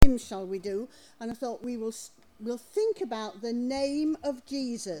hymns shall we do? And I thought we'll think about the name of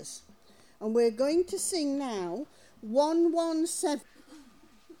Jesus. And we're going to sing now 117.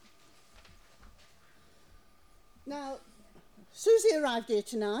 Now, Susie arrived here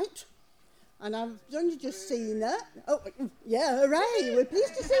tonight, and I've only just seen her. Oh, yeah, hooray! We're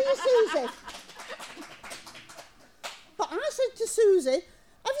pleased to see you, Susie. But I said to Susie,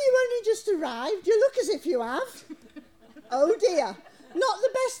 have you only just arrived? You look as if you have. Oh dear. Not the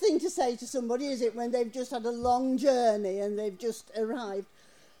best thing to say to somebody, is it, when they've just had a long journey and they've just arrived?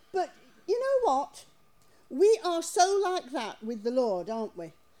 But you know what? We are so like that with the Lord, aren't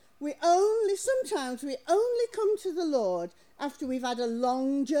we? Sometimes we only come to the Lord after we've had a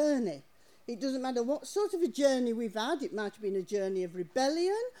long journey. It doesn't matter what sort of a journey we've had. It might have been a journey of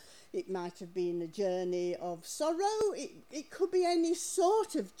rebellion. It might have been a journey of sorrow. It could be any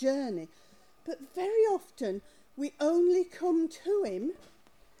sort of journey. But very often we only come to him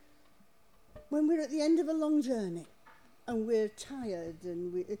when we're at the end of a long journey and we're tired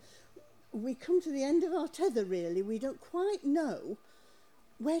and we come to the end of our tether, really. We don't quite know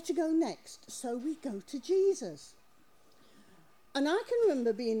where to go next, so we go to Jesus. And I can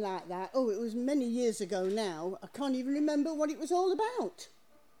remember being like that. Oh, it was many years ago now. I can't even remember what it was all about.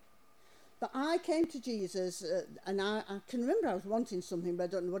 But I came to Jesus, and I can remember I was wanting something, but I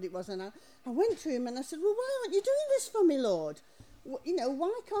don't know what it was. And I went to him and I said, well, why aren't you doing this for me, Lord? Why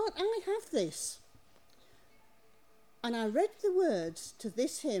can't I have this? And I read the words to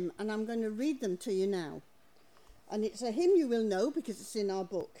this hymn, and I'm going to read them to you now. And it's a hymn you will know because it's in our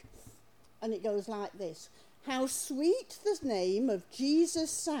book. And it goes like this. How sweet the name of Jesus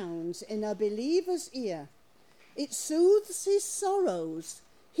sounds in a believer's ear. It soothes his sorrows,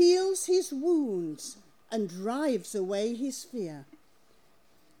 heals his wounds, and drives away his fear.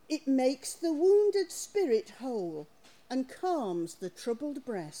 It makes the wounded spirit whole and calms the troubled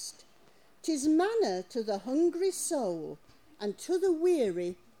breast. 'Tis manna to the hungry soul and to the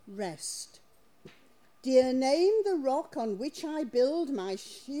weary rest. Dear name, the rock on which I build my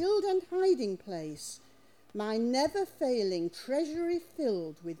shield and hiding place, my never-failing treasury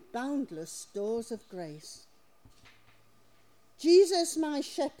filled with boundless stores of grace. Jesus, my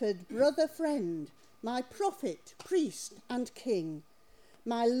shepherd, brother, friend, my prophet, priest, and king,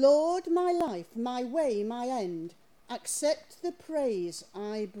 my Lord, my life, my way, my end, accept the praise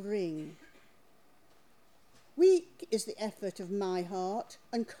I bring. Weak is the effort of my heart,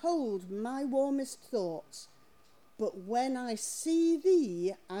 and cold my warmest thoughts. But when I see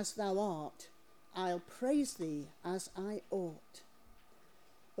thee as thou art, I'll praise thee as I ought.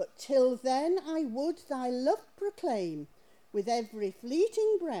 But till then I would thy love proclaim with every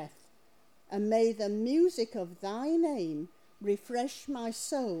fleeting breath, and may the music of thy name refresh my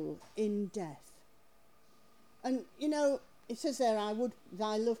soul in death. And it says there, I would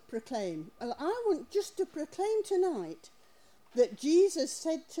thy love proclaim. Well, I want just to proclaim tonight that Jesus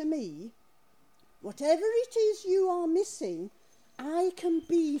said to me, whatever it is you are missing, I can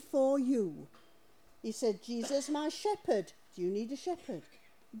be for you. He said, Jesus, my shepherd, do you need a shepherd?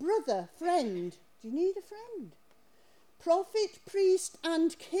 Brother, friend, do you need a friend? Prophet, priest,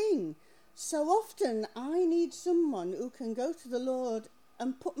 and king. So often I need someone who can go to the Lord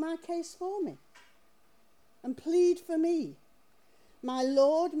and put my case for me and plead for me. My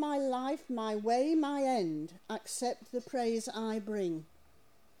Lord, my life, my way, my end, accept the praise I bring.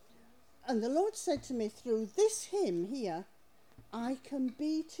 And the Lord said to me through this hymn here, I can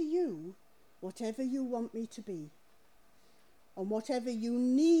be to you whatever you want me to be. And whatever you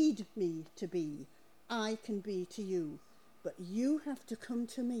need me to be, I can be to you. But you have to come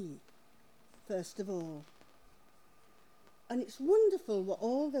to me, first of all. And it's wonderful what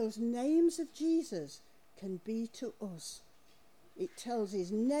all those names of Jesus can be to us.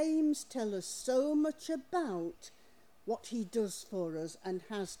 His names tell us so much about what he does for us and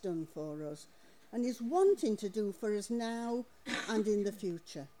has done for us, and is wanting to do for us now and in the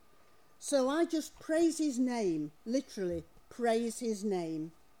future. So I just praise his name, literally praise his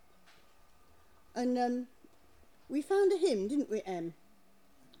name. And we found a hymn, didn't we, Em,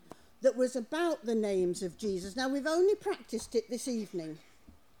 that was about the names of Jesus. Now, we've only practiced it this evening,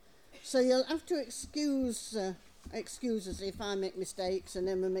 so you'll have to excuse us if I make mistakes and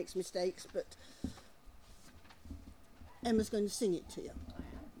Emma makes mistakes, but Emma's going to sing it to you.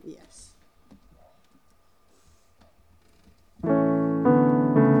 Yes.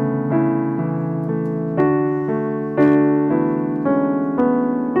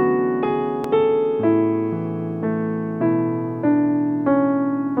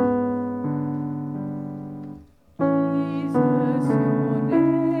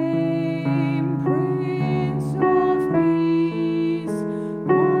 Prince of Peace,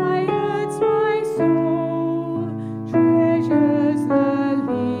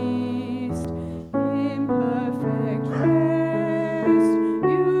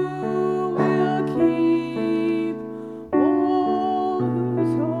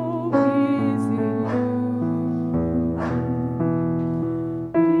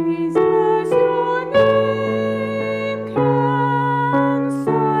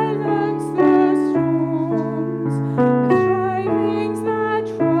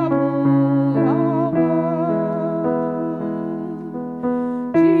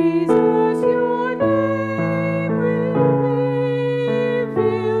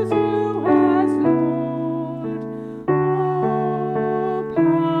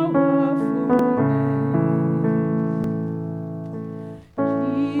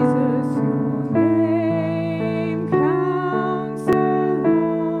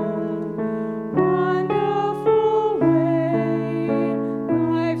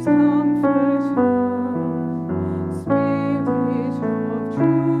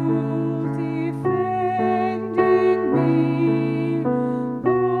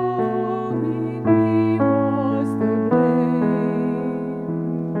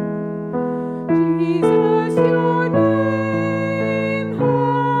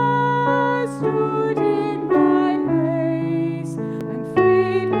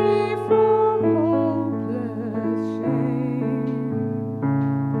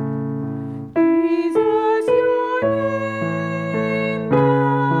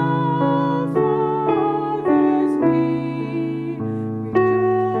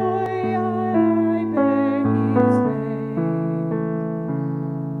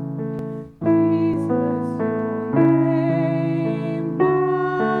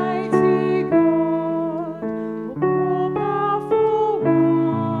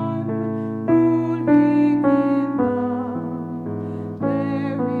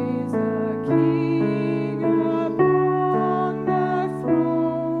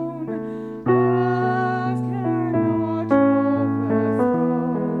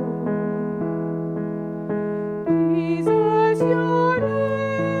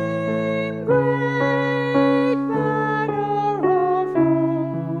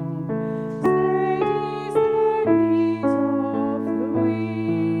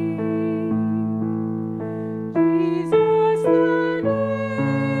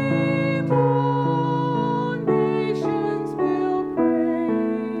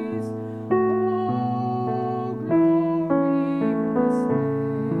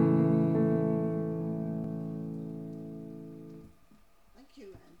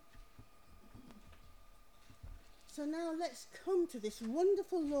 So now let's come to this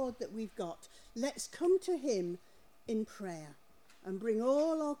wonderful Lord that we've got. Let's come to him in prayer and bring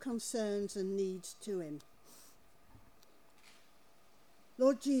all our concerns and needs to him.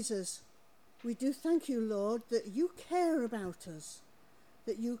 Lord Jesus, we do thank you, Lord, that you care about us,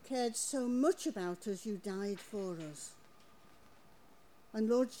 that you cared so much about us, you died for us. And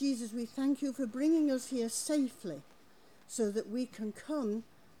Lord Jesus, we thank you for bringing us here safely so that we can come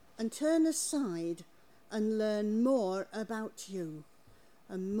and turn aside and learn more about you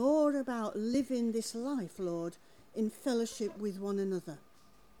and more about living this life, Lord, in fellowship with one another.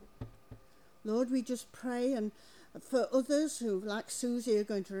 Lord, we just pray and for others who, like Susie, are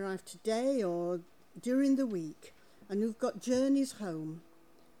going to arrive today or during the week and who've got journeys home,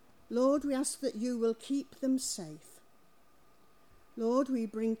 Lord, we ask that you will keep them safe. Lord, we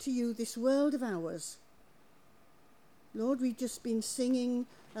bring to you this world of ours. Lord, we've just been singing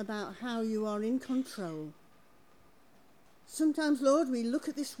about how you are in control. Sometimes, Lord, we look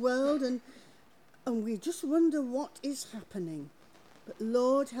at this world and we just wonder what is happening. But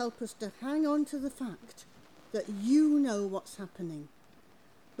Lord, help us to hang on to the fact that you know what's happening.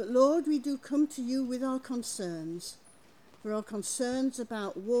 But Lord, we do come to you with our concerns. For our concerns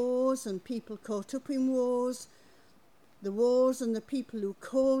about wars and people caught up in wars, the wars and the people who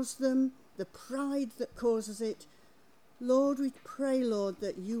cause them, the pride that causes it. Lord, we pray, Lord,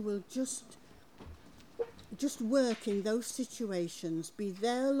 that you will just work in those situations. Be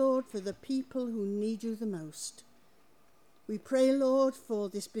there, Lord, for the people who need you the most. We pray, Lord, for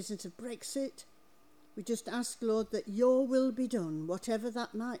this business of Brexit. We just ask, Lord, that your will be done, whatever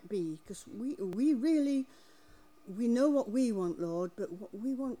that might be, because we know what we want, Lord, but what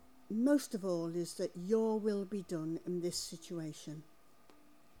we want most of all is that your will be done in this situation.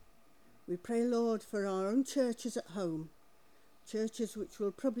 We pray, Lord, for our own churches at home, churches which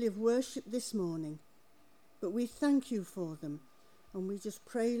will probably have worshipped this morning, but we thank you for them. And we just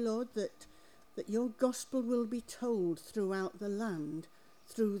pray, Lord, that your gospel will be told throughout the land,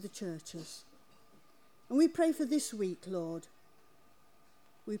 through the churches. And we pray for this week, Lord.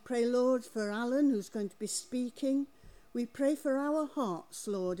 We pray, Lord, for Alan, who's going to be speaking. We pray for our hearts,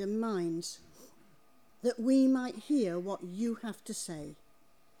 Lord, and minds, that we might hear what you have to say.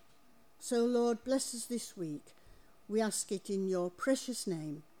 So, Lord, bless us this week. We ask it in your precious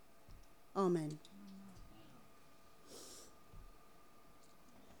name. Amen.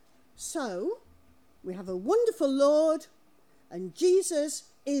 So, we have a wonderful Lord, and Jesus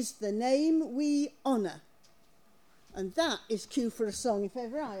is the name we honour. And that is cue for a song, if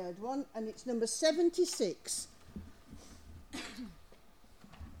ever I heard one, and it's number 76.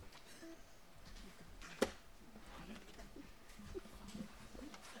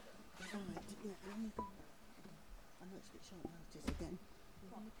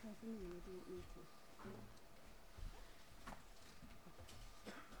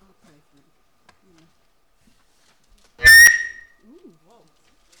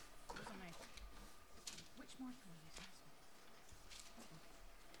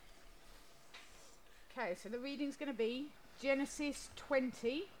 Okay, so the reading's going to be Genesis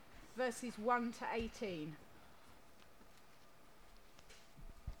 20, verses 1 to 18.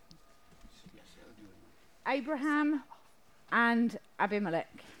 Abraham and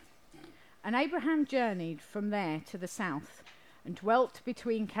Abimelech. And Abraham journeyed from there to the south, and dwelt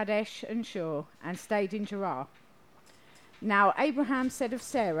between Kadesh and Shur, and stayed in Gerar. Now Abraham said of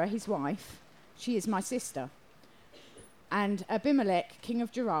Sarah his wife, "She is my sister." And Abimelech king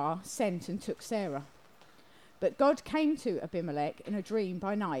of Gerar sent and took Sarah. But God came to Abimelech in a dream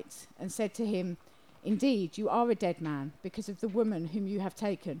by night, and said to him, "Indeed, you are a dead man, because of the woman whom you have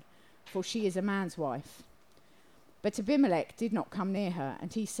taken, for she is a man's wife." But Abimelech did not come near her,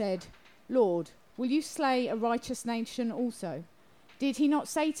 and he said, "Lord, will you slay a righteous nation also? Did he not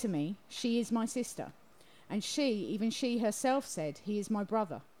say to me, 'She is my sister'? And she, even she herself, said, 'He is my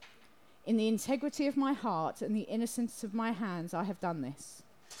brother.' In the integrity of my heart and the innocence of my hands I have done this."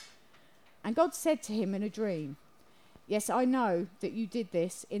 And God said to him in a dream, "Yes, I know that you did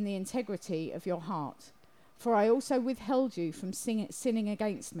this in the integrity of your heart, for I also withheld you from sinning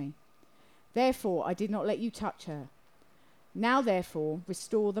against me. Therefore I did not let you touch her. Now therefore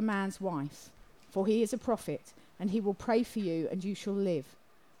restore the man's wife, for he is a prophet, and he will pray for you, and you shall live.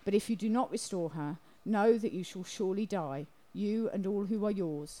 But if you do not restore her, know that you shall surely die, you and all who are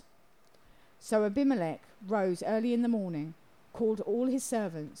yours." So Abimelech rose early in the morning, called all his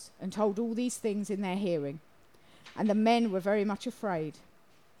servants, and told all these things in their hearing. And the men were very much afraid.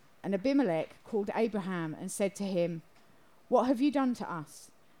 And Abimelech called Abraham and said to him, "What have you done to us?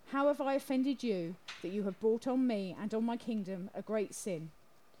 How have I offended you, that you have brought on me and on my kingdom a great sin?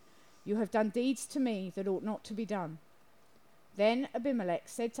 You have done deeds to me that ought not to be done." Then Abimelech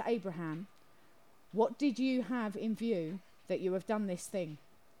said to Abraham, "What did you have in view that you have done this thing?"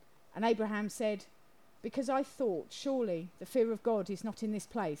 And Abraham said, "Because I thought, surely the fear of God is not in this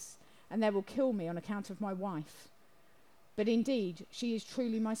place, and they will kill me on account of my wife. But indeed, she is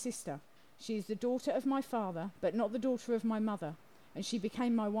truly my sister. She is the daughter of my father, but not the daughter of my mother, and she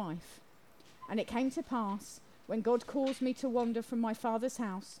became my wife. And it came to pass, when God caused me to wander from my father's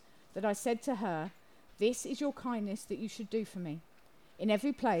house, that I said to her, 'This is your kindness that you should do for me. In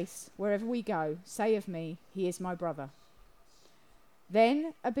every place, wherever we go, say of me, he is my brother.'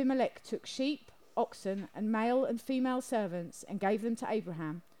 Then Abimelech took sheep, oxen, and male and female servants, and gave them to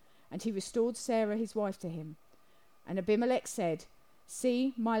Abraham, and he restored Sarah his wife to him. And Abimelech said,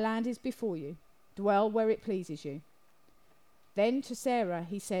 'See, my land is before you. Dwell where it pleases you.' Then to Sarah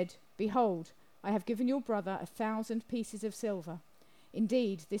he said, 'Behold, I have given your brother 1,000 pieces of silver.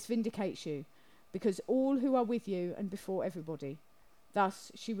 Indeed, this vindicates you, because all who are with you and before everybody.'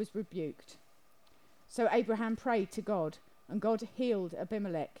 Thus she was rebuked. So Abraham prayed to God, and God healed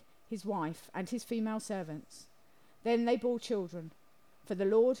Abimelech, his wife, and his female servants. Then they bore children, for the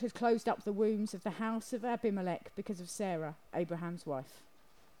Lord had closed up the wombs of the house of Abimelech because of Sarah, Abraham's wife."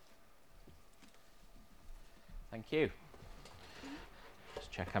 Thank you.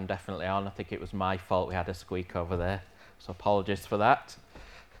 Just check I'm definitely on. I think it was my fault we had a squeak over there, so apologies for that.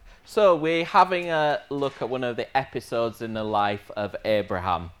 So we're having a look at one of the episodes in the life of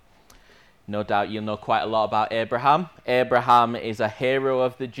Abraham. No doubt you'll know quite a lot about Abraham. Abraham is a hero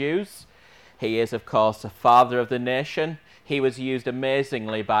of the Jews. He is, of course, the father of the nation. He was used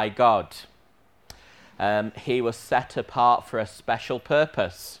amazingly by God. He was set apart for a special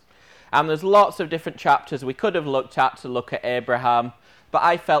purpose. And there's lots of different chapters we could have looked at to look at Abraham, but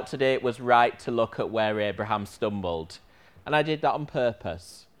I felt today it was right to look at where Abraham stumbled. And I did that on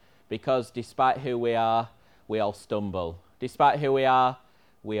purpose, because despite who we are, we all stumble. Despite who we are,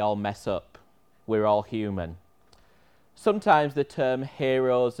 we all mess up. We're all human. Sometimes the term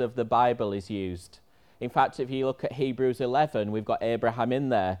heroes of the Bible is used. In fact, if you look at Hebrews 11, we've got Abraham in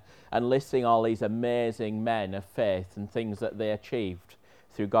there and listing all these amazing men of faith and things that they achieved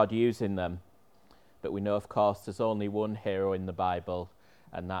through God using them. But we know, of course, there's only one hero in the Bible,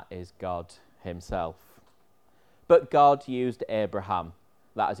 and that is God himself. But God used Abraham.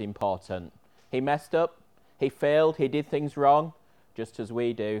 That is important. He messed up, he failed, he did things wrong, just as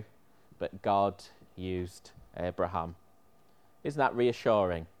we do, but God used Abraham. Isn't that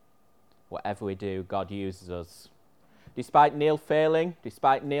reassuring? Whatever we do, God uses us. Despite Neil failing,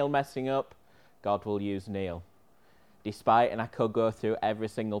 despite Neil messing up, God will use Neil. Despite, and I could go through every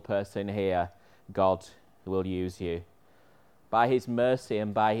single person here, God will use you. By his mercy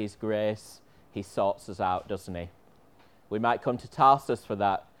and by his grace, he sorts us out, doesn't he? We might come to Tarsus for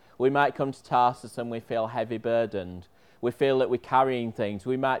that. We might come to Tarsus and we feel heavy burdened. We feel that we're carrying things.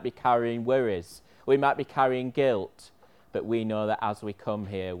 We might be carrying worries. We might be carrying guilt. But we know that as we come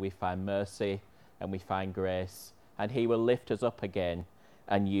here, we find mercy and we find grace. And he will lift us up again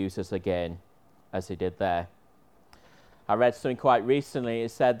and use us again, as he did there. I read something quite recently.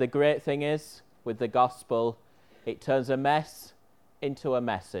 It said the great thing is, with the gospel, it turns a mess into a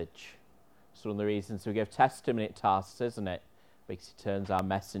message. It's one of the reasons we give testimony at Tarsus, isn't it? because he turns our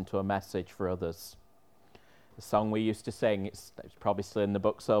mess into a message for others. The song we used to sing, it's probably still in the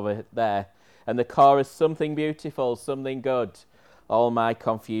books over there, and the chorus, something beautiful, something good, all my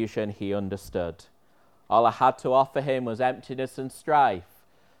confusion he understood. All I had to offer him was emptiness and strife,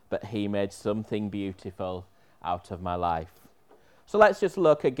 but he made something beautiful out of my life. So let's just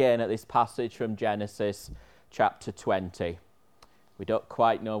look again at this passage from Genesis chapter 20. We don't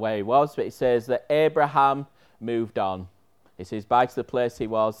quite know where he was, but it says that Abraham moved on. He says back to the place he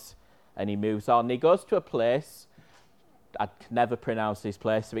was, and he moves on. He goes to a place, I'd never pronounce this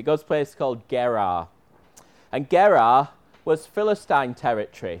place, so he goes to a place called Gerar. And Gerar was Philistine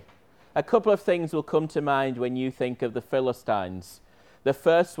territory. A couple of things will come to mind when you think of the Philistines. The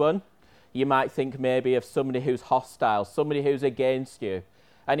first one, you might think maybe of somebody who's hostile, somebody who's against you.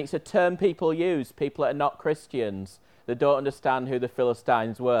 And it's a term people use, people that are not Christians. They don't understand who the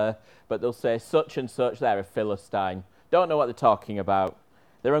Philistines were, but they'll say such and such, they're a Philistine. Don't know what they're talking about.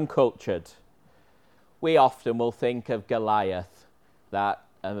 They're uncultured. We often will think of Goliath, that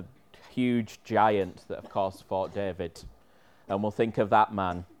huge giant that of course fought David. And we'll think of that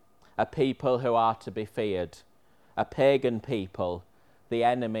man. A people who are to be feared, a pagan people, the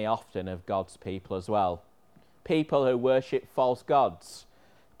enemy often of God's people as well. People who worship false gods,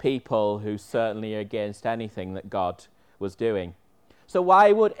 people who certainly are against anything that God was doing. So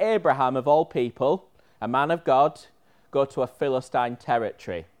why would Abraham, of all people, a man of God, go to a Philistine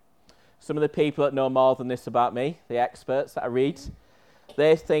territory? Some of the people that know more than this about me, the experts that I read,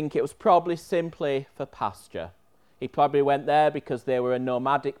 they think it was probably simply for pasture. He probably went there because they were a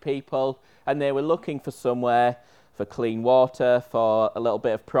nomadic people and they were looking for somewhere for clean water, for a little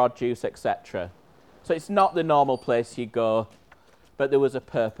bit of produce, etc. So it's not the normal place you go, but there was a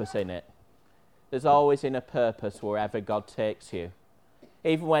purpose in it. There's always in a purpose wherever God takes you.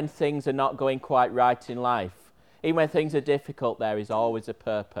 Even when things are not going quite right in life, even when things are difficult, there is always a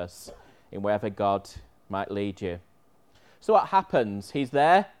purpose in wherever God might lead you. So what happens? He's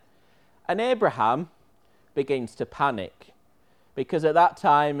there, and Abraham begins to panic. Because at that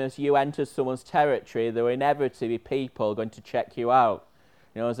time, as you enter someone's territory, there were inevitably people going to check you out.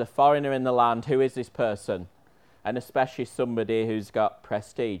 You know, as a foreigner in the land, who is this person? And especially somebody who's got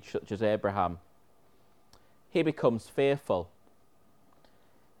prestige, such as Abraham. He becomes fearful.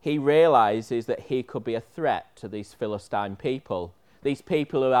 He realizes that he could be a threat to these Philistine people. These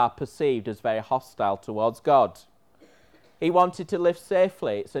people who are perceived as very hostile towards God. He wanted to live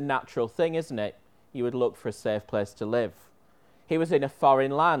safely. It's a natural thing, isn't it? You would look for a safe place to live. He was in a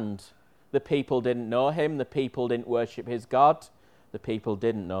foreign land. The people didn't know him. The people didn't worship his God. The people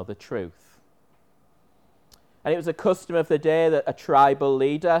didn't know the truth. And it was a custom of the day that a tribal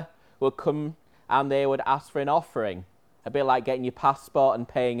leader would come and they would ask for an offering. A bit like getting your passport and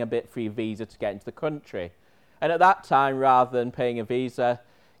paying a bit for your visa to get into the country. And at that time, rather than paying a visa,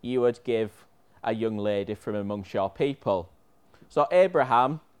 you would give a young lady from amongst your people. So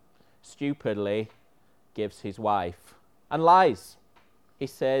Abraham stupidly gives his wife and lies. He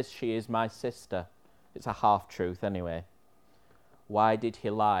says she is my sister. It's a half-truth anyway. Why did he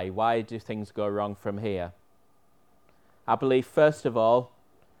lie? Why do things go wrong from here? I believe, first of all,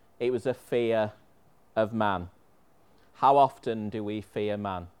 it was a fear of man. How often do we fear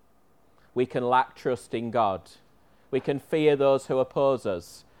man? We can lack trust in God. We can fear those who oppose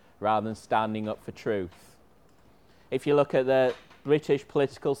us rather than standing up for truth. If you look at the British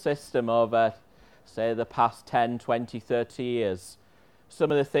political system over, say, the past 10, 20, 30 years,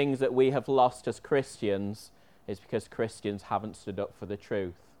 some of the things that we have lost as Christians is because Christians haven't stood up for the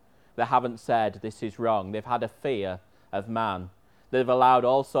truth. They haven't said this is wrong. They've had a fear of man. They've allowed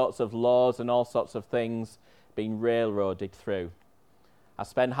all sorts of laws and all sorts of things being railroaded through. I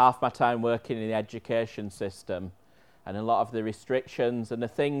spend half my time working in the education system, and a lot of the restrictions and the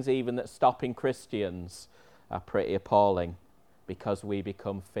things even that stopping Christians are pretty appalling because we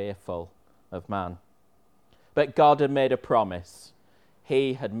become fearful of man. But God had made a promise.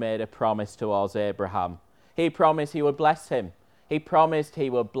 He had made a promise towards Abraham. He promised he would bless him. He promised he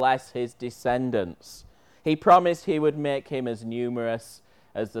would bless his descendants. He promised he would make him as numerous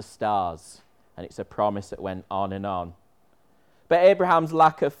as the stars. And it's a promise that went on and on. But Abraham's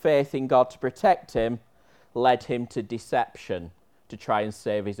lack of faith in God to protect him led him to deception to try and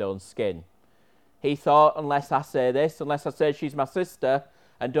save his own skin. He thought, unless I say this, unless I say she's my sister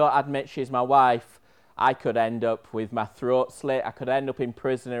and don't admit she's my wife, I could end up with my throat slit, I could end up in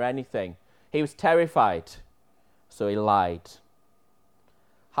prison or anything. He was terrified, so he lied.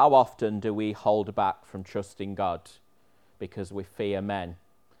 How often do we hold back from trusting God because we fear men?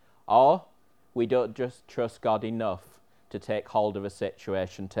 Or we don't just trust God enough to take hold of a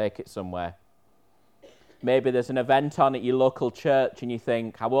situation, take it somewhere. Maybe there's an event on at your local church and you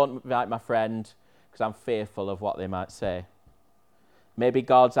think, I won't invite my friend because I'm fearful of what they might say. Maybe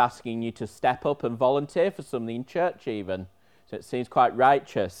God's asking you to step up and volunteer for something in church even. So it seems quite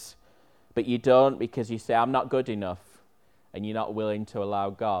righteous, but you don't because you say, I'm not good enough, and you're not willing to allow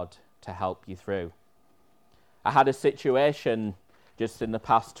God to help you through. I had a situation just in the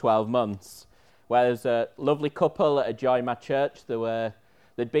past 12 months where there's a lovely couple that had joined my church.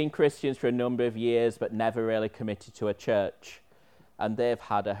 They'd been Christians for a number of years but never really committed to a church, and they've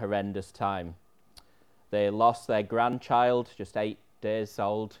had a horrendous time. They lost their grandchild, just 8 days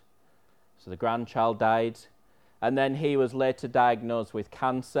old, so the grandchild died, and then he was later diagnosed with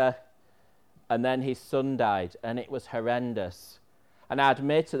cancer, and then his son died, and it was horrendous. And I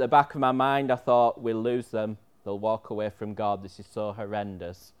admit, at the back of my mind, I thought, we'll lose them, they'll walk away from God, this is so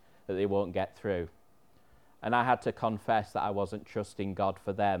horrendous that they won't get through. And I had to confess that I wasn't trusting God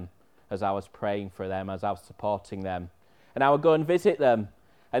for them as I was praying for them, as I was supporting them. And I would go and visit them.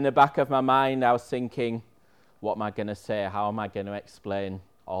 In the back of my mind, I was thinking, what am I going to say? How am I going to explain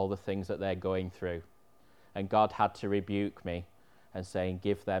all the things that they're going through? And God had to rebuke me and saying,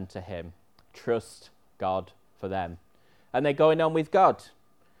 give them to him. Trust God for them. And they're going on with God.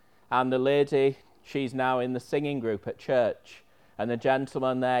 And the lady, she's now in the singing group at church. And the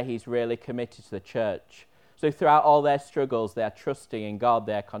gentleman there, he's really committed to the church. So throughout all their struggles, they're trusting in God,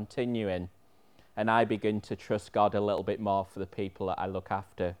 they're continuing. And I begin to trust God a little bit more for the people that I look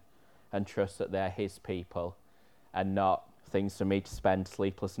after and trust that they're his people and not things for me to spend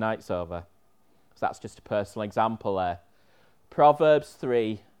sleepless nights over. So that's just a personal example there. Proverbs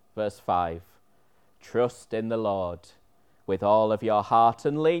 3, verse 5. Trust in the Lord with all of your heart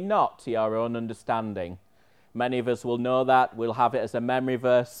and lean not to your own understanding. Many of us will know that. We'll have it as a memory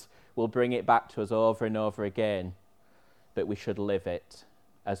verse. We'll bring it back to us over and over again. But we should live it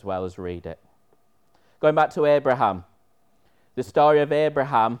as well as read it. Going back to Abraham. The story of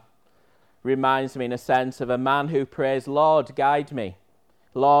Abraham reminds me in a sense of a man who prays, Lord, guide me.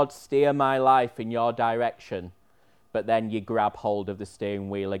 Lord, steer my life in your direction. But then you grab hold of the steering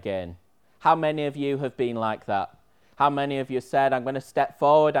wheel again. How many of you have been like that? How many of you said, I'm going to step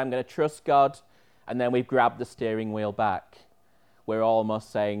forward, I'm going to trust God, and then we've grabbed the steering wheel back? We're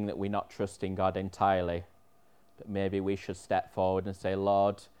almost saying that we're not trusting God entirely. But maybe we should step forward and say,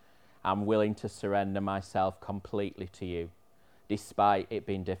 Lord, I'm willing to surrender myself completely to you, despite it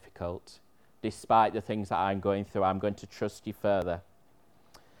being difficult. Despite the things that I'm going through, I'm going to trust you further.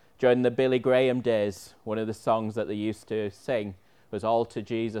 During the Billy Graham days, one of the songs that they used to sing was, all to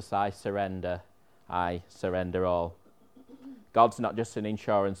Jesus I surrender all. God's not just an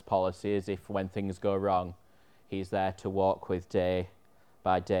insurance policy as if when things go wrong, he's there to walk with day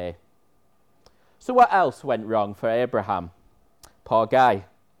by day. So what else went wrong for Abraham? Poor guy.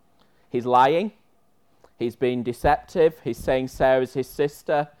 He's lying. He's being deceptive. He's saying Sarah's his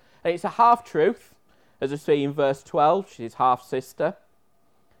sister. And it's a half-truth. As we see in verse 12, she's half-sister.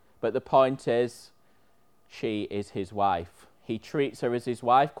 But the point is, she is his wife. He treats her as his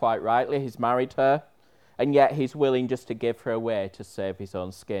wife, quite rightly. He's married her. And yet he's willing just to give her away to save his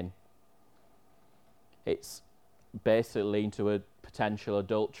own skin. It's basically leading to a potential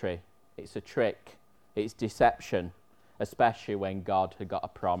adultery. It's a trick. It's deception, especially when God had got a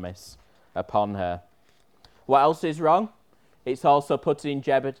promise upon her. What else is wrong? It's also putting in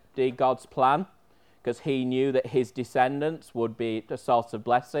jeopardy God's plan, because he knew that his descendants would be a source of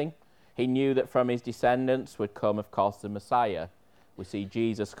blessing. He knew that from his descendants would come, of course, the Messiah. We see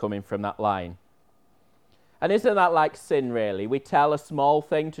Jesus coming from that line. And isn't that like sin, really? We tell a small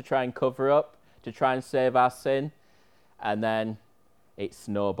thing to try and cover up, to try and save our sin, and then it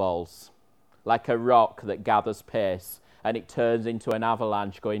snowballs like a rock that gathers pace, and it turns into an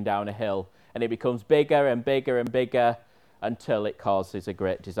avalanche going down a hill, and it becomes bigger and bigger and bigger until it causes a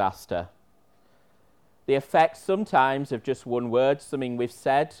great disaster. The effects sometimes of just one word, something we've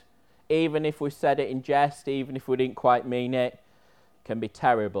said, even if we've said it in jest, even if we didn't quite mean it, can be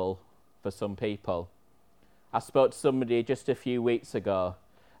terrible for some people. I spoke to somebody just a few weeks ago,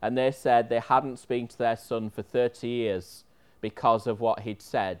 and they said they hadn't spoken to their son for 30 years because of what he'd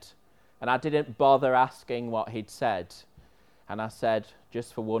said. And I didn't bother asking what he'd said. And I said,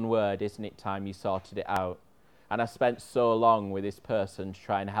 just for one word, isn't it time you sorted it out? And I spent so long with this person to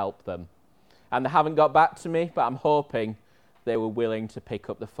try and help them. And they haven't got back to me, but I'm hoping they were willing to pick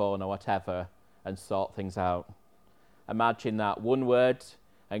up the phone or whatever and sort things out. Imagine that, one word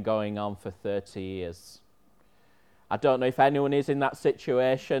and going on for 30 years. I don't know if anyone is in that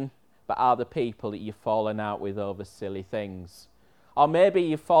situation, but are the people that you've fallen out with over silly things? Or maybe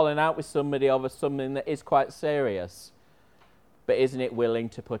you've fallen out with somebody over something that is quite serious, but isn't it willing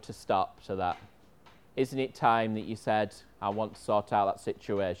to put a stop to that? Isn't it time that you said, I want to sort out that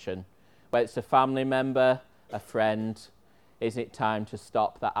situation? Whether it's a family member, a friend, isn't it time to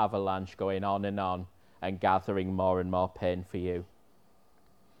stop that avalanche going on and gathering more and more pain for you?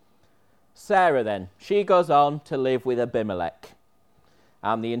 Sarah then, she goes on to live with Abimelech.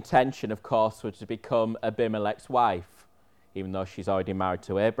 And the intention, of course, was to become Abimelech's wife, even though she's already married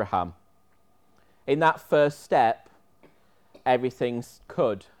to Abraham. In that first step, everything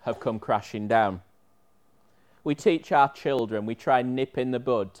could have come crashing down. We teach our children, we try and nip in the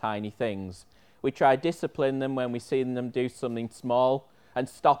bud tiny things. We try to discipline them when we see them do something small and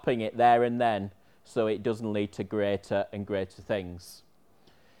stopping it there and then so it doesn't lead to greater and greater things.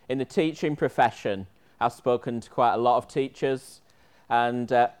 In the teaching profession, I've spoken to quite a lot of teachers,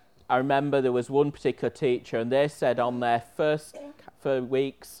 and I remember there was one particular teacher, and they said on their first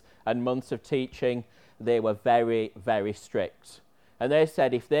weeks and months of teaching, they were very, very strict. And they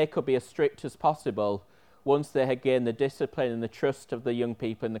said if they could be as strict as possible, once they had gained the discipline and the trust of the young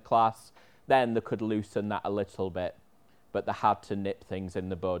people in the class, then they could loosen that a little bit. But they had to nip things in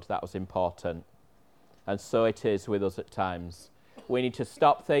the bud. That was important. And so it is with us at times. We need to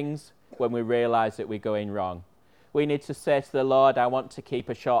stop things when we realise that we're going wrong. We need to say to the Lord, I want to keep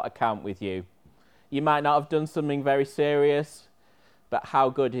a short account with you. You might not have done something very serious, but how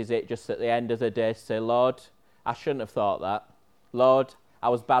good is it just at the end of the day to say, Lord, I shouldn't have thought that. Lord, I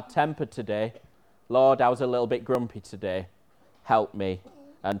was bad-tempered today. Lord, I was a little bit grumpy today. Help me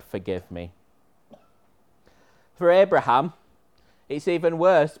and forgive me. For Abraham, it's even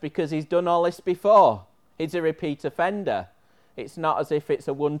worse because he's done all this before. He's a repeat offender. It's not as if it's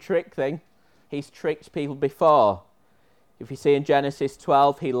a one-trick thing. He's tricked people before. If you see in Genesis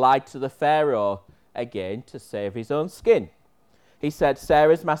 12, he lied to the Pharaoh, again, to save his own skin. He said,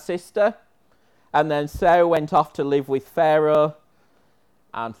 Sarah's my sister. And then Sarah went off to live with Pharaoh,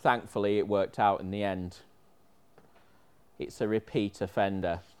 and thankfully it worked out in the end. It's a repeat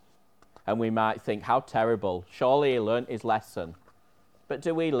offender. And we might think, how terrible. Surely he learnt his lesson. But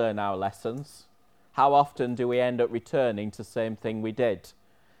do we learn our lessons? How often do we end up returning to the same thing we did?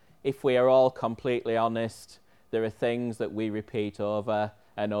 If we are all completely honest, there are things that we repeat over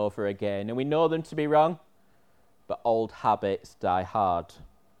and over again. And we know them to be wrong, but old habits die hard.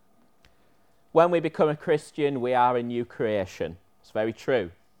 When we become a Christian, we are a new creation. It's very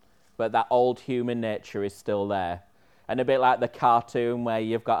true. But that old human nature is still there. And a bit like the cartoon where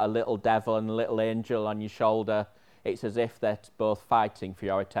you've got a little devil and a little angel on your shoulder, it's as if they're both fighting for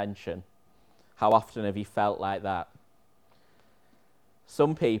your attention. How often have you felt like that?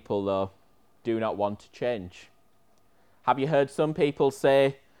 Some people, though, do not want to change. Have you heard some people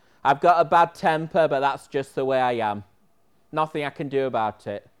say, I've got a bad temper, but that's just the way I am. Nothing I can do about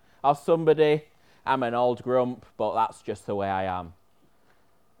it. Or somebody, I'm an old grump, but that's just the way I am.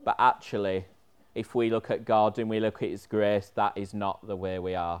 But actually, if we look at God and we look at His grace, that is not the way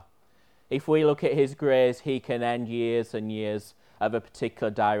we are. If we look at His grace, He can end years and years of a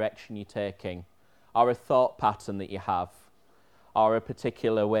particular direction you're taking, or a thought pattern that you have, or a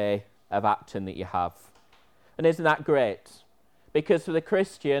particular way of acting that you have. And isn't that great? Because for the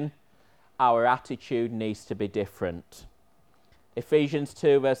Christian, our attitude needs to be different. Ephesians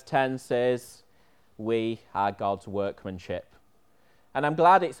 2 verse 10 says, we are God's workmanship. And I'm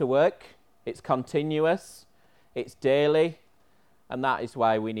glad it's a work, it's continuous, it's daily, and that is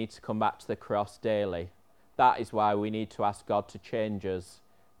why we need to come back to the cross daily. That is why we need to ask God to change us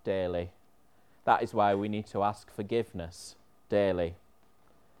daily. That is why we need to ask forgiveness daily.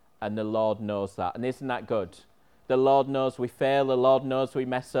 And the Lord knows that. And isn't that good? The Lord knows we fail, the Lord knows we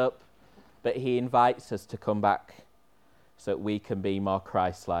mess up, but He invites us to come back so that we can be more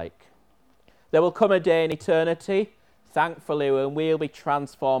Christ-like. There will come a day in eternity, thankfully, when we'll be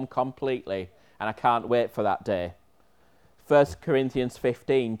transformed completely, and I can't wait for that day. 1 Corinthians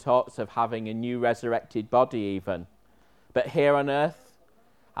 15 talks of having a new resurrected body even. But here on earth,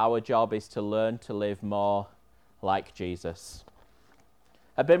 our job is to learn to live more like Jesus.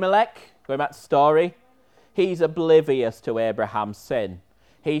 Abimelech, going back to the story, he's oblivious to Abraham's sin.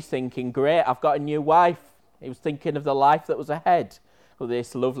 He's thinking, great, I've got a new wife. He was thinking of the life that was ahead with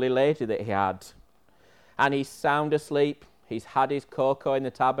this lovely lady that he had. And he's sound asleep. He's had his cocoa in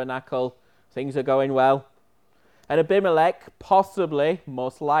the tabernacle. Things are going well. And Abimelech, possibly,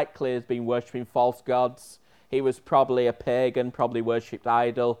 most likely, has been worshipping false gods. He was probably a pagan, probably worshipped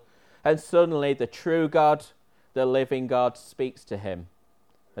idol. And suddenly the true God, the living God, speaks to him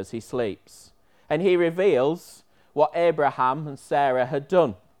as he sleeps. And he reveals what Abraham and Sarah had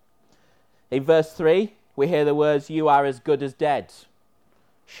done. In verse 3, we hear the words, you are as good as dead.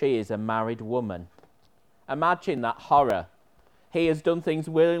 She is a married woman. Imagine that horror. He has done things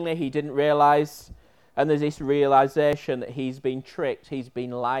willingly he didn't realise, And there's this realization that he's been tricked, he's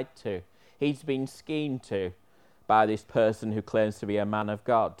been lied to, he's been schemed to by this person who claims to be a man of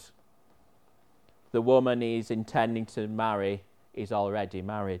God. The woman he's intending to marry is already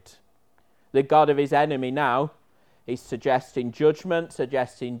married. The God of his enemy now is suggesting judgment,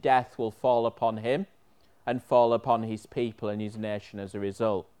 suggesting death will fall upon him and fall upon his people and his nation as a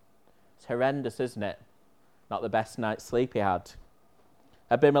result. It's horrendous, isn't it? Not the best night's sleep he had.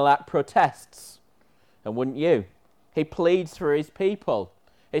 Abimelech protests, and wouldn't you? He pleads for his people.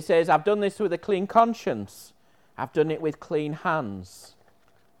 He says, I've done this with a clean conscience. I've done it with clean hands.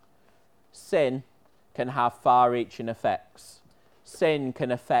 Sin can have far-reaching effects. Sin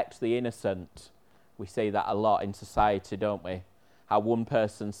can affect the innocent. We see that a lot in society, don't we? How one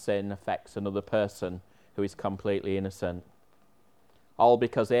person's sin affects another person who is completely innocent. All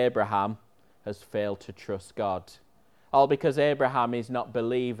because Abraham has failed to trust God. All because Abraham is not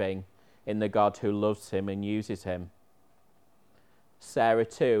believing in the God who loves him and uses him. Sarah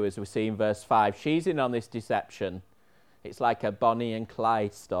too, as we see in verse 5, she's in on this deception. It's like a Bonnie and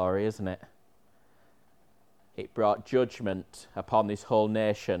Clyde story, isn't it? It brought judgment upon this whole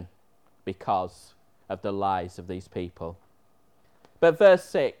nation because of the lies of these people. But verse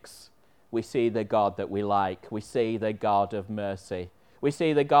 6, we see the God that we like. We see the God of mercy. We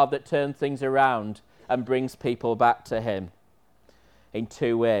see the God that turns things around and brings people back to him in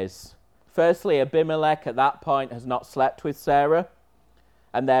two ways. Firstly, Abimelech at that point has not slept with Sarah,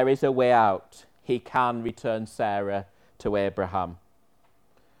 and there is a way out. He can return Sarah to Abraham.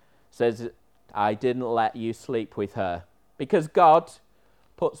 Says, I didn't let you sleep with her. Because God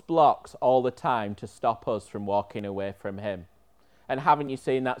puts blocks all the time to stop us from walking away from him. And haven't you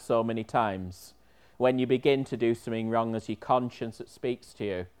seen that so many times? When you begin to do something wrong, as your conscience that speaks to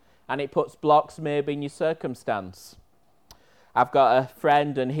you, and it puts blocks maybe in your circumstance. I've got a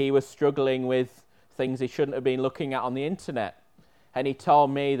friend, and he was struggling with things he shouldn't have been looking at on the internet. And he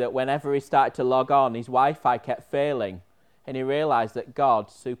told me that whenever he started to log on, his Wi-Fi kept failing. And he realised that God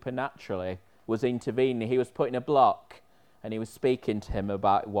supernaturally was intervening. He was putting a block, and he was speaking to him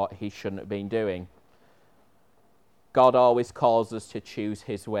about what he shouldn't have been doing. God always calls us to choose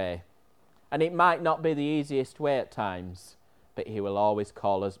his way. And it might not be the easiest way at times, but he will always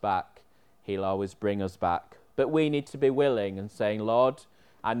call us back. He'll always bring us back. But we need to be willing and saying, Lord,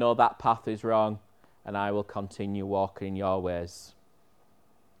 I know that path is wrong, and I will continue walking your ways.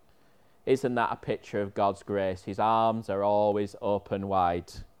 Isn't that a picture of God's grace? His arms are always open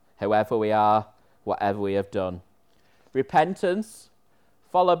wide, however we are, whatever we have done. Repentance,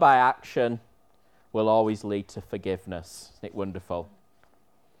 followed by action, will always lead to forgiveness. Isn't it wonderful?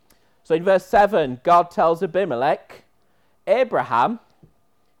 So in verse 7, God tells Abimelech, Abraham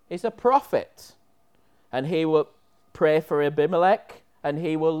is a prophet, and he will pray for Abimelech, and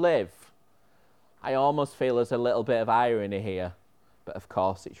he will live. I almost feel there's a little bit of irony here, but of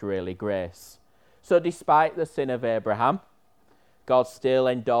course it's really grace. So despite the sin of Abraham, God still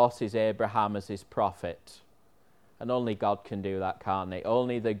endorses Abraham as his prophet. And only God can do that, can't he?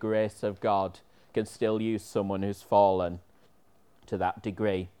 Only the grace of God can still use someone who's fallen to that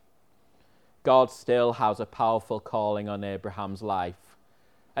degree. God still has a powerful calling on Abraham's life.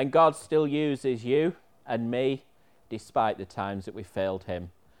 And God still uses you and me despite the times that we failed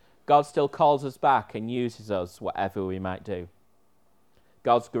him. God still calls us back and uses us whatever we might do.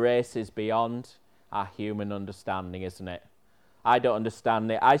 God's grace is beyond our human understanding, isn't it? I don't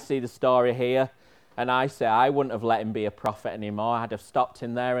understand it. I see the story here and I say I wouldn't have let him be a prophet anymore. I'd have stopped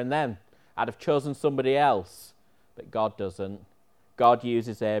him there and then. I'd have chosen somebody else. But God doesn't. God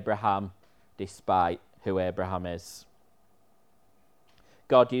uses Abraham despite who Abraham is.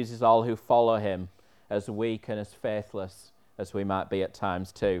 God uses all who follow him, as weak and as faithless as we might be at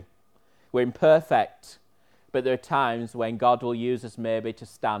times too. We're imperfect, but there are times when God will use us maybe to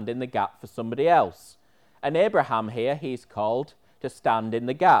stand in the gap for somebody else. And Abraham here, he's called to stand in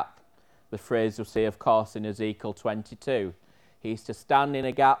the gap. The phrase we'll see, of course, in Ezekiel 22. He's to stand in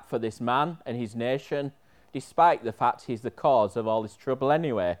a gap for this man and his nation, despite the fact he's the cause of all this trouble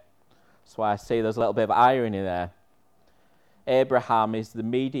anyway. That's why I see there's a little bit of irony there. Abraham is the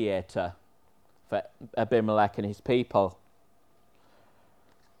mediator for Abimelech and his people.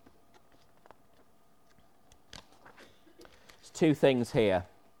 There's two things here.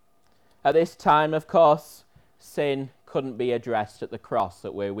 At this time, of course, sin couldn't be addressed at the cross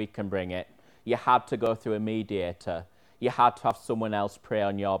that way we can bring it. You had to go through a mediator. You had to have someone else pray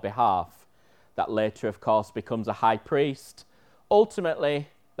on your behalf. That later, of course, becomes a high priest. Ultimately,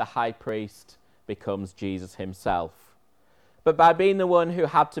 the high priest becomes Jesus himself. But by being the one who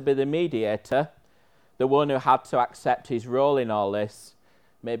had to be the mediator, the one who had to accept his role in all this,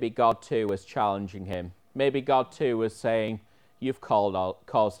 maybe God too was challenging him. Maybe God too was saying, you've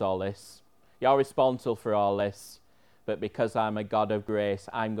caused all this. You're responsible for all this. But because I'm a God of grace,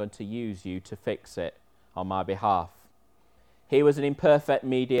 I'm going to use you to fix it on my behalf. He was an imperfect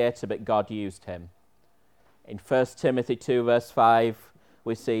mediator, but God used him. In 1 Timothy 2 verse 5,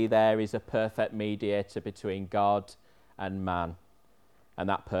 we see there is a perfect mediator between God and man. And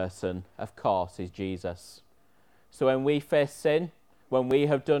that person, of course, is Jesus. So when we face sin, when we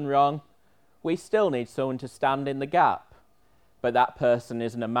have done wrong, we still need someone to stand in the gap. But that person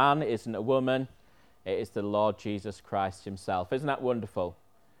isn't a man, isn't a woman. It is the Lord Jesus Christ himself. Isn't that wonderful?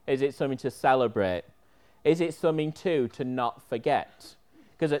 Is it something to celebrate? Is it something too to not forget?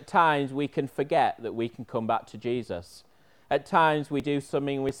 Because at times we can forget that we can come back to Jesus. At times we do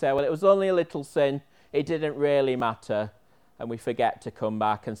something and we say, well, it was only a little sin. It didn't really matter. And we forget to come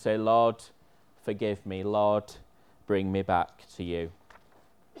back and say, Lord, forgive me. Lord, bring me back to you.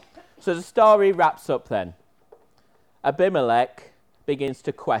 So the story wraps up then. Abimelech begins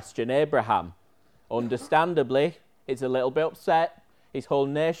to question Abraham. Understandably, he's a little bit upset. His whole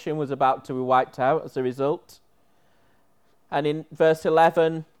nation was about to be wiped out as a result. And in verse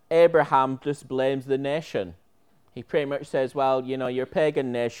 11, Abraham just blames the nation. He pretty much says, well, you know, you're a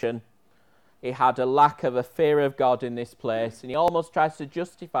pagan nation. He had a lack of a fear of God in this place, and he almost tries to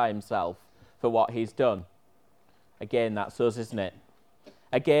justify himself for what he's done. Again, that's us, isn't it?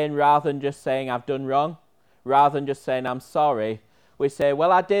 Again, rather than just saying I've done wrong, rather than just saying I'm sorry, we say,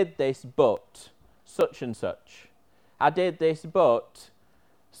 well, I did this, but such and such. I did this, but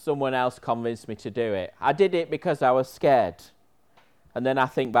someone else convinced me to do it. I did it because I was scared. And then I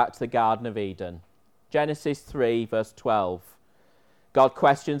think back to the Garden of Eden. Genesis 3, verse 12. God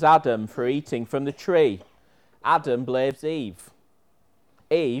questions Adam for eating from the tree. Adam blames Eve.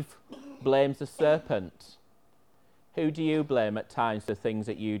 Eve blames the serpent. Who do you blame at times for things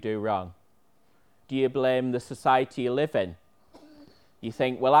that you do wrong? Do you blame the society you live in? You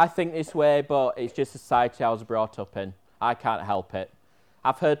think, well, I think this way, but it's just society I was brought up in. I can't help it.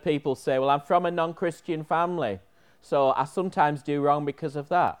 I've heard people say, well, I'm from a non-Christian family, so I sometimes do wrong because of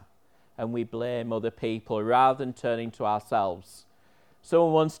that. And we blame other people rather than turning to ourselves.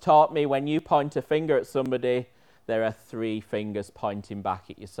 Someone once taught me, when you point a finger at somebody, there are 3 fingers pointing back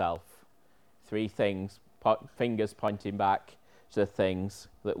at yourself. 3 fingers pointing back to the things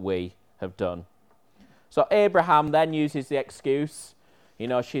that we have done. So Abraham then uses the excuse, you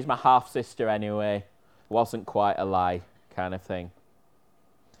know, she's my half-sister anyway. Wasn't quite a lie kind of thing.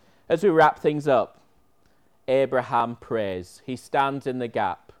 As we wrap things up, Abraham prays. He stands in the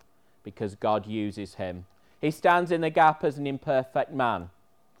gap because God uses him. He stands in the gap as an imperfect man,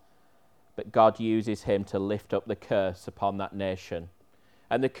 but God uses him to lift up the curse upon that nation.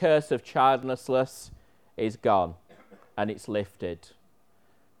 And the curse of childlessness is gone, and it's lifted.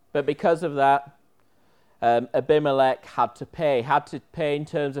 But because of that, Abimelech had to pay in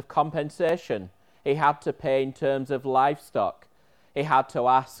terms of compensation. He had to pay in terms of livestock. He had to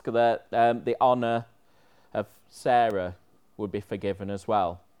ask that the honour of Sarah would be forgiven as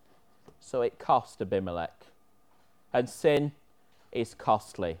well. So it cost Abimelech. And sin is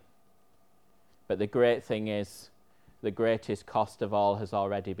costly. But the great thing is, the greatest cost of all has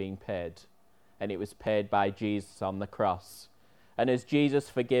already been paid. And it was paid by Jesus on the cross. And as Jesus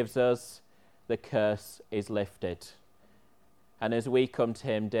forgives us, the curse is lifted. And as we come to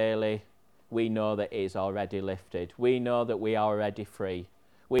him daily, we know that it is already lifted. We know that we are already free.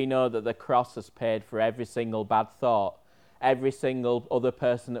 We know that the cross has paid for every single bad thought, every single other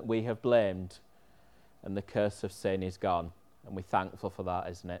person that we have blamed. And the curse of sin is gone. And we're thankful for that,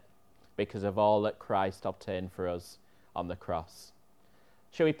 isn't it? Because of all that Christ obtained for us on the cross.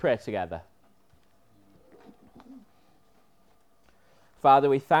 Shall we pray together? Father,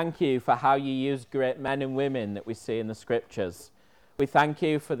 we thank you for how you use great men and women that we see in the scriptures. We thank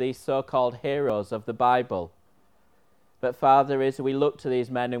you for these so-called heroes of the Bible. But Father, as we look to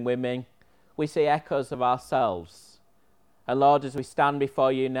these men and women, we see echoes of ourselves. And Lord, as we stand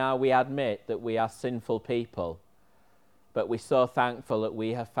before you now, we admit that we are sinful people. But we're so thankful that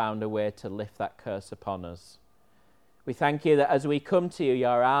we have found a way to lift that curse upon us. We thank you that as we come to you,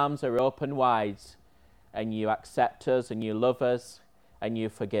 your arms are open wide, and you accept us, and you love us, and you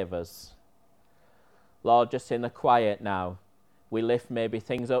forgive us. Lord, just in the quiet now, we lift maybe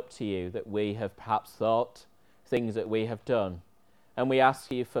things up to you that we have perhaps thought, things that we have done. And we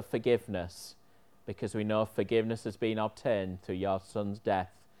ask you for forgiveness, because we know forgiveness has been obtained through your Son's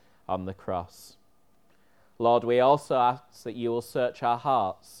death on the cross. Lord, we also ask that you will search our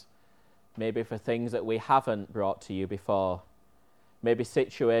hearts, maybe for things that we haven't brought to you before, maybe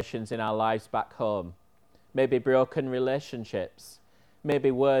situations in our lives back home, maybe broken relationships,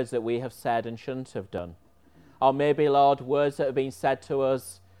 Maybe words that we have said and shouldn't have done. Or maybe, Lord, words that have been said to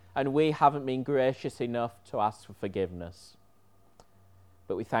us and we haven't been gracious enough to ask for forgiveness.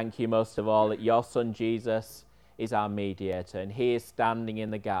 But we thank you most of all that your Son Jesus is our mediator, and he is standing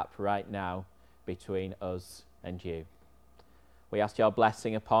in the gap right now between us and you. We ask your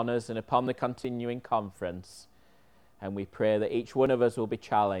blessing upon us and upon the continuing conference, and we pray that each one of us will be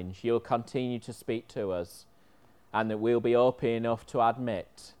challenged. You'll continue to speak to us, and that we'll be open enough to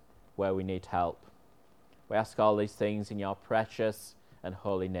admit where we need help. We ask all these things in your precious and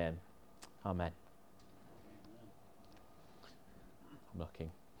holy name. Amen. I'm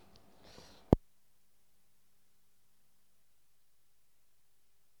looking.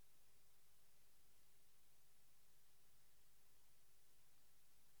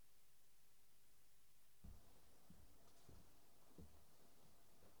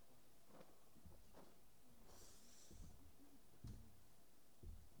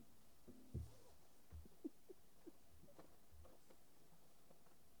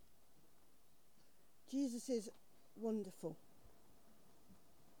 Jesus is wonderful.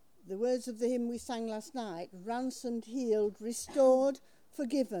 The words of the hymn we sang last night, ransomed, healed, restored,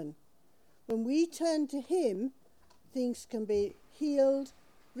 forgiven. When we turn to him, things can be healed,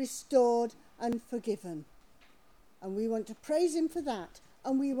 restored and forgiven. And we want to praise him for that.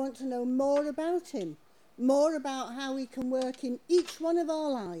 And we want to know more about him, more about how he can work in each one of our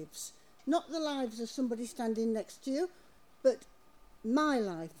lives. Not the lives of somebody standing next to you, but my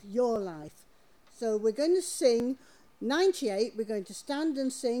life, your life. So we're going to sing 98, we're going to stand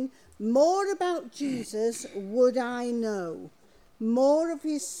and sing more about Jesus would I know. More of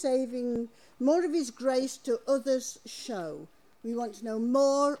his saving, more of his grace to others show. We want to know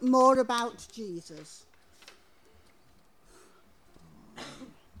more about Jesus.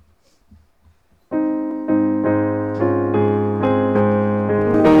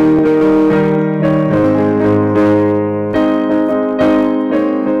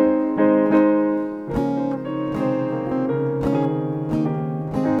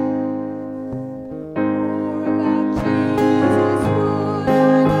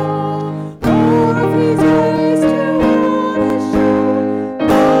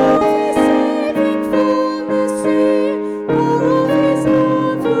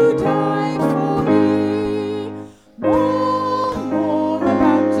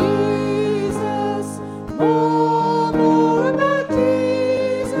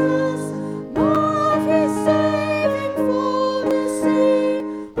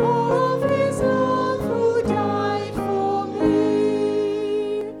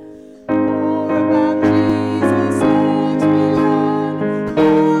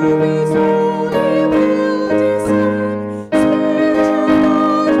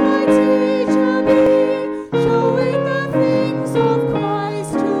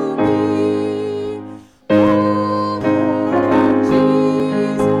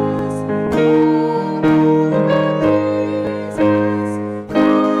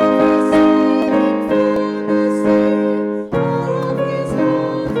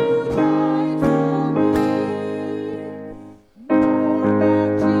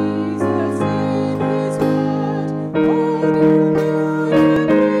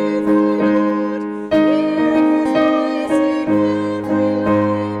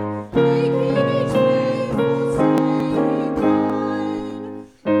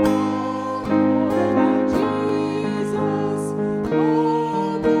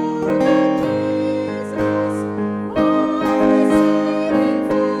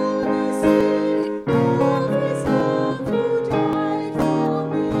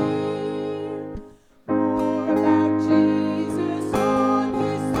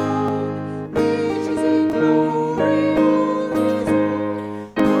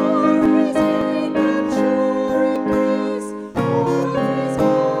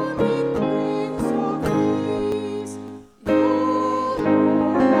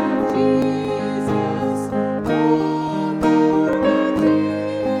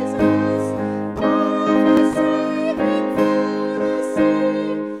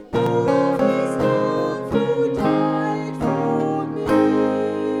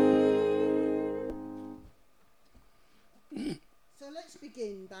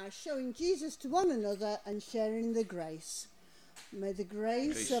 Showing Jesus to one another and sharing the grace. May the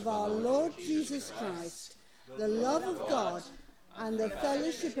grace of our Lord Jesus Christ, the love of God, and the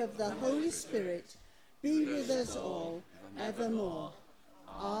fellowship of the Holy Spirit be with us all evermore.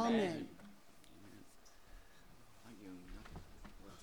 Amen.